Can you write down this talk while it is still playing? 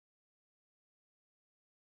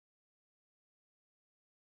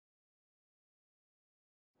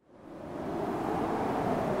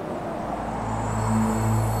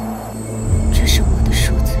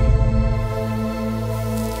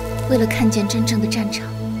为了看见真正的战场，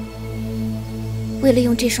为了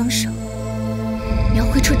用这双手描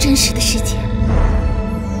绘出真实的世界，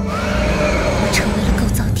我成为了构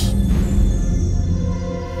造体。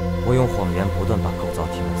我用谎言不断把构造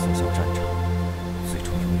体们送向战场，最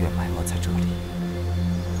终永远埋没在这里。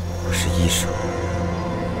我是医生，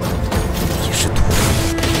也是屠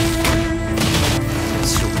夫，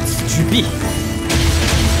就此拒毙。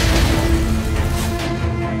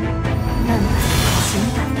慢板、行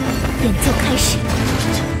板、演奏开始，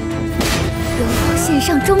友好献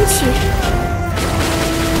上终曲。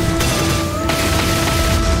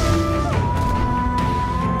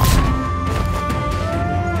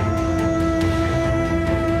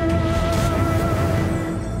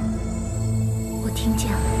我听见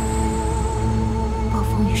了暴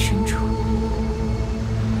风雨深处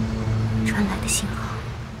传来的信号。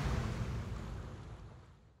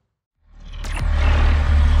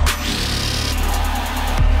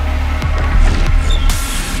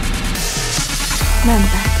慢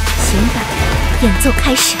板、行板，演奏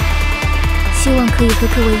开始。希望可以和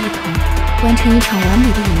各位一同完成一场完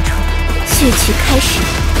美的演出。序曲开始。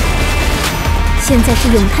现在是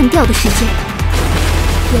咏叹调的时间，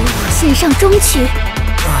由我献上终曲。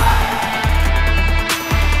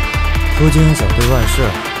途经小队万事，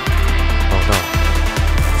报道，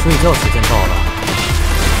睡觉时间到了。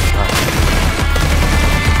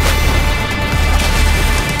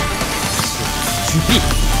就此拒毙。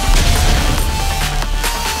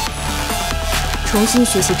重新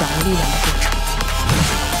学习掌握力量的过程。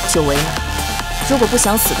久违了，如果不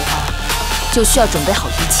想死的话，就需要准备好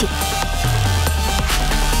一切。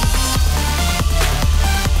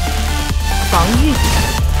防御，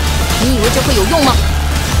你以为这会有用吗？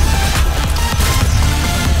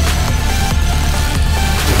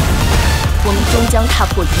我们终将踏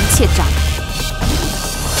破一切障碍。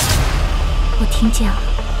我听见了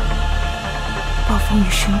暴风雨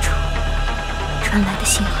深处传来的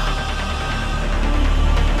信号。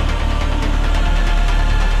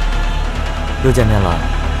又见面了，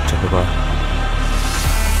指挥官。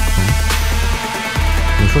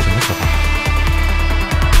你说什么时候？